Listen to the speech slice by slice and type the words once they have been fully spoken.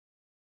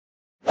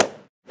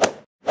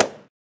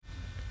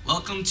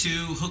Welcome to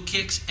hook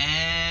kicks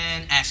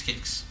and axe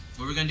kicks.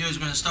 What we're going to do is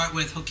we're going to start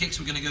with hook kicks.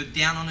 We're going to go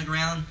down on the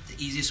ground,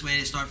 the easiest way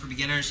to start for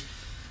beginners.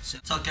 So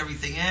tuck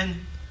everything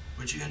in.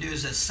 What you're going to do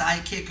is a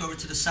side kick over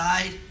to the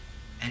side,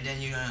 and then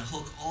you're going to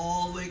hook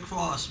all the way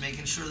across,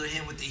 making sure they're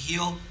hitting with the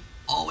heel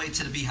all the way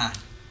to the behind.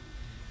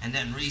 And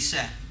then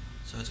reset.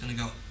 So it's going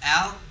to go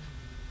out,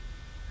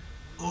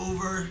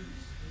 over,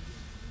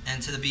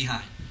 and to the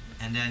behind.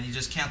 And then you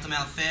just count them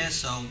out fast.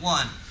 So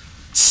 1,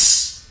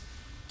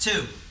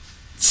 2,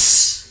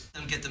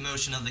 then get the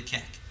motion of the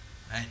kick.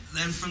 Right?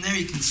 Then from there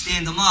you can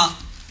stand them up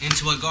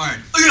into a guard.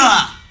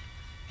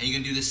 And you're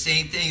going to do the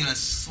same thing. You're going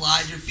to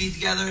slide your feet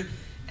together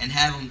and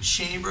have them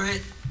chamber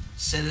it,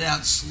 set it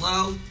out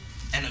slow,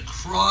 and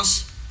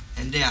across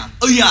and down.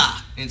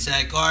 Into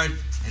that guard,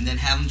 and then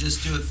have them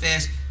just do it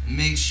fast. And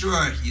make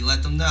sure you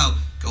let them know.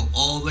 Go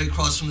all the way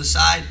across from the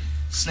side,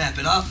 snap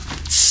it up.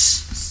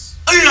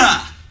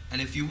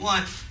 And if you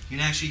want, you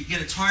can actually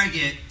get a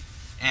target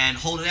and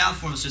hold it out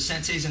for them so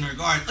Sensei's in their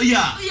guard.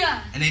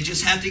 And they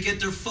just have to get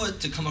their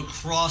foot to come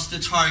across the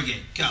target.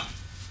 Go.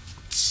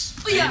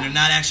 And they're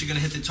not actually going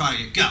to hit the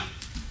target. Go.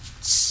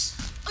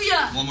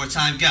 One more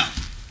time. Go.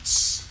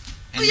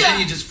 And then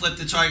you just flip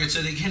the target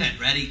so they can hit it.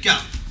 Ready? Go.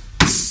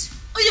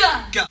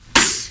 Go.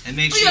 And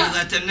make sure you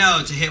let them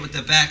know to hit with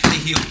the back of the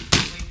heel.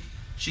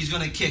 She's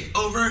going to kick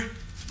over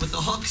with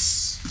the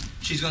hooks.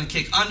 She's going to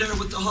kick under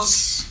with the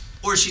hooks.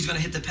 Or she's going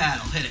to hit the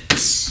paddle. Hit it.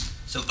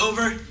 So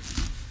over,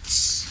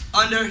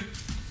 under,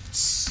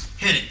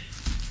 hit it.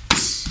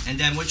 And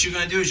then what you're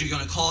going to do is you're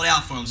going to call it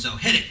out for them. So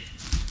hit it,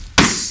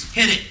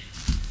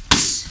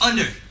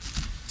 under,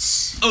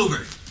 over.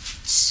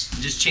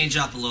 And just change it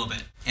up a little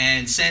bit.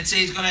 And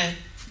Sensei's going to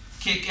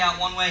kick out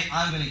one way,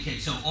 I'm going to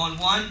kick. So on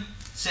 1,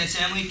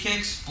 Sensei Emily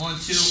kicks. On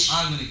 2,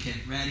 I'm going to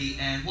kick. Ready?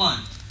 And 1,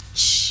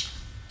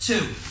 2,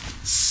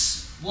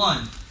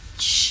 1,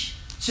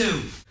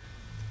 2.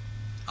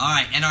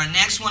 Alright, and our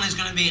next one is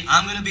going to be,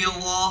 I'm going to be a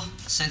wall.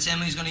 Sensei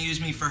Emily's going to use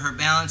me for her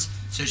balance.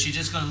 So she's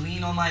just going to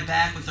lean on my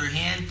back with her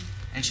hand,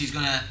 and she's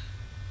going to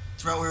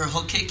throw her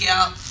hook kick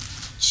out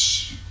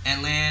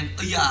and land.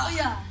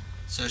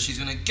 So she's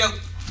going to go.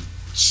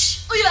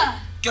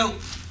 Go.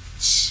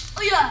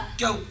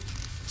 Go.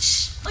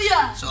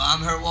 So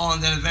I'm her wall,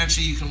 and then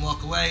eventually you can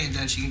walk away, and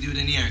then she can do it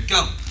in the air.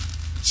 Go.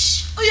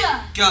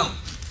 Go.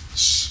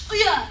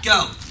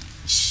 Go.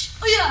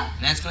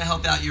 And that's going to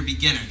help out your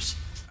beginners.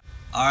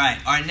 Alright,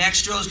 our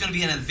next drill is going to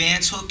be an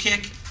advanced hook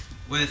kick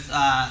with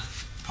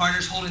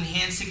partners holding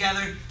hands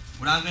together.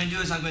 What I'm going to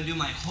do is I'm going to do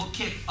my hook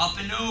kick up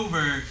and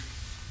over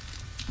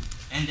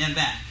and then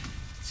back.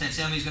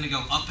 Sensei Emily's going to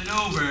go up and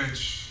over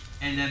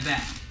and then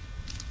back.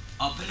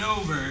 Up and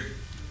over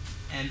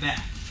and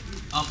back.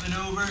 Up and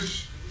over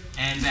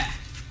and back.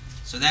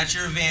 So that's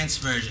your advanced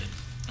version.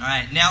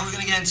 Alright, now we're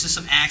going to get into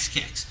some axe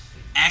kicks.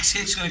 Axe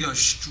kicks is going to go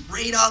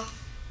straight up,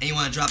 and you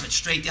want to drop it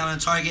straight down on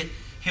the target.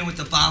 Hit with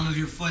the bottom of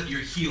your foot,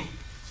 your heel.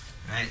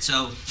 Alright,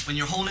 so when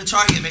you're holding a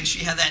target, make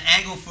sure you have that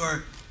angle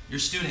for your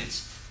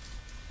students.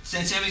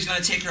 Sensei Emily's going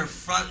to take her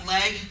front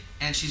leg,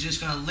 and she's just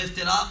going to lift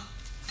it up,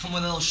 come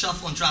with a little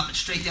shuffle, and drop it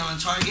straight down on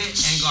target,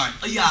 and guard.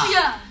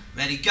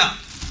 Ready, go.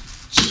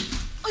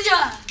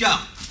 Go.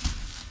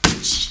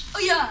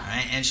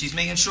 Alright, and she's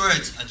making sure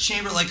it's a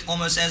chamber, like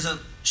almost as a,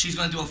 she's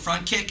going to do a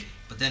front kick,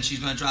 but then she's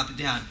going to drop it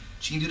down.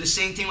 She can do the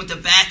same thing with the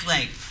back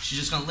leg. She's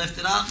just going to lift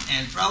it up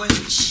and throw it.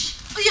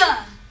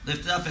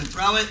 Lift it up and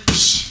throw it.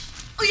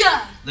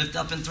 Lift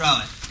up and throw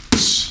it.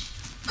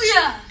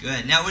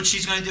 Good. Now what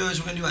she's going to do is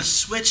we're going to do a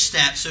switch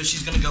step. So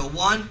she's going to go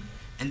 1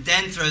 and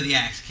then throw the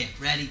axe kick.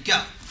 Ready?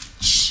 Go.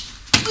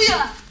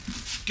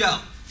 Go.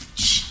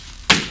 She's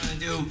going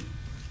to do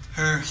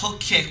her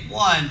hook kick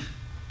 1,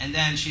 and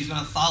then she's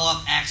going to follow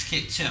up axe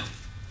kick 2.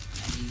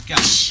 Ready? Go.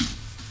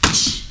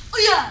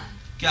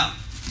 Go.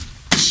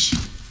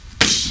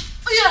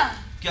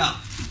 Go.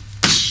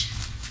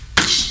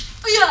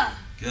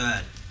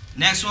 Good.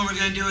 Next one we're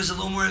going to do is a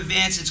little more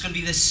advanced. It's going to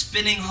be the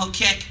spinning hook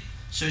kick.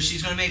 So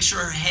she's going to make sure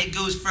her head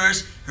goes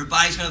first. Her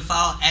body's going to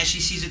follow. As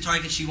she sees the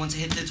target, she wants to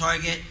hit the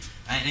target.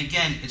 And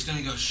again, it's going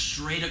to go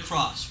straight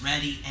across.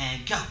 Ready,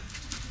 and go.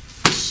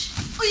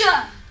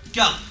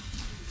 Go.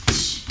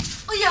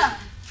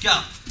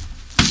 Go.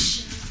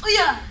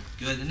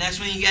 Good. The next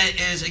one you get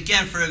is,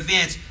 again, for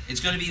advanced, it's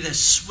going to be the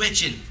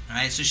switching.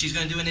 Alright, so she's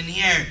going to do it in the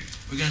air.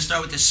 We're going to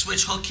start with the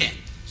switch hook kick.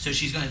 So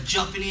she's going to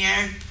jump in the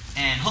air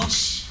and hook.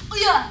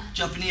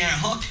 Jump in the air,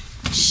 hook.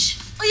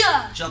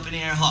 Jump in the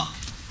air, hook.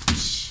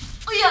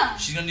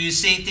 She's going to do the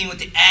same thing with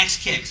the axe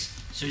kicks.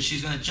 So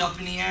she's going to jump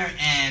in the air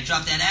and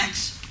drop that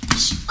axe.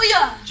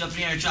 Jump in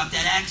the air and drop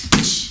that axe.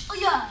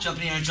 Jump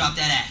in the air and drop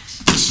that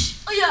axe.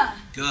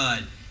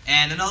 Good.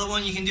 And another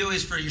one you can do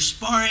is for your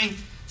sparring.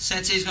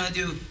 Sensei's going to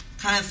do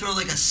kind of throw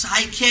like a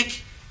side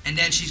kick, and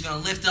then she's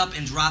going to lift up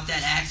and drop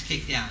that axe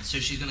kick down. So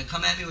she's going to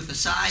come at me with a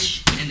side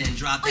and then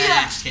drop that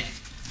axe kick.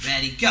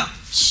 Ready, go.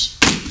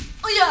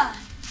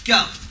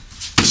 Go.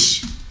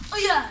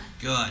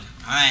 Good.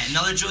 Alright,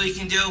 another drill you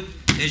can do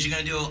is you're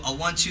going to do a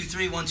 1, 2,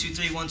 3, 1, 2,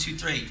 3, 1, 2,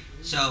 3.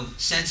 So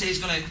Sensei's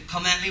going to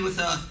come at me with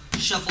a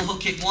shuffle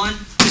hook kick 1,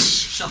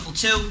 shuffle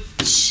 2,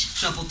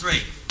 Shuffle 3.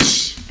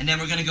 And then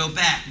we're going to go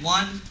back.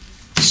 1,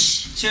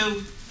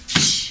 2,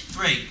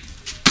 3.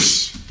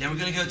 Then we're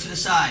going to go to the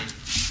side.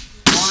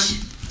 1,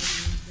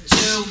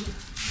 2,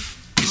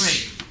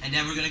 3. And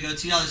then we're going to go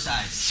to the other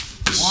side.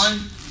 1,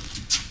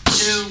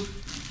 2,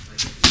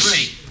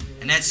 3.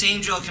 And that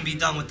same drill can be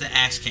done with the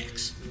axe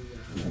kicks.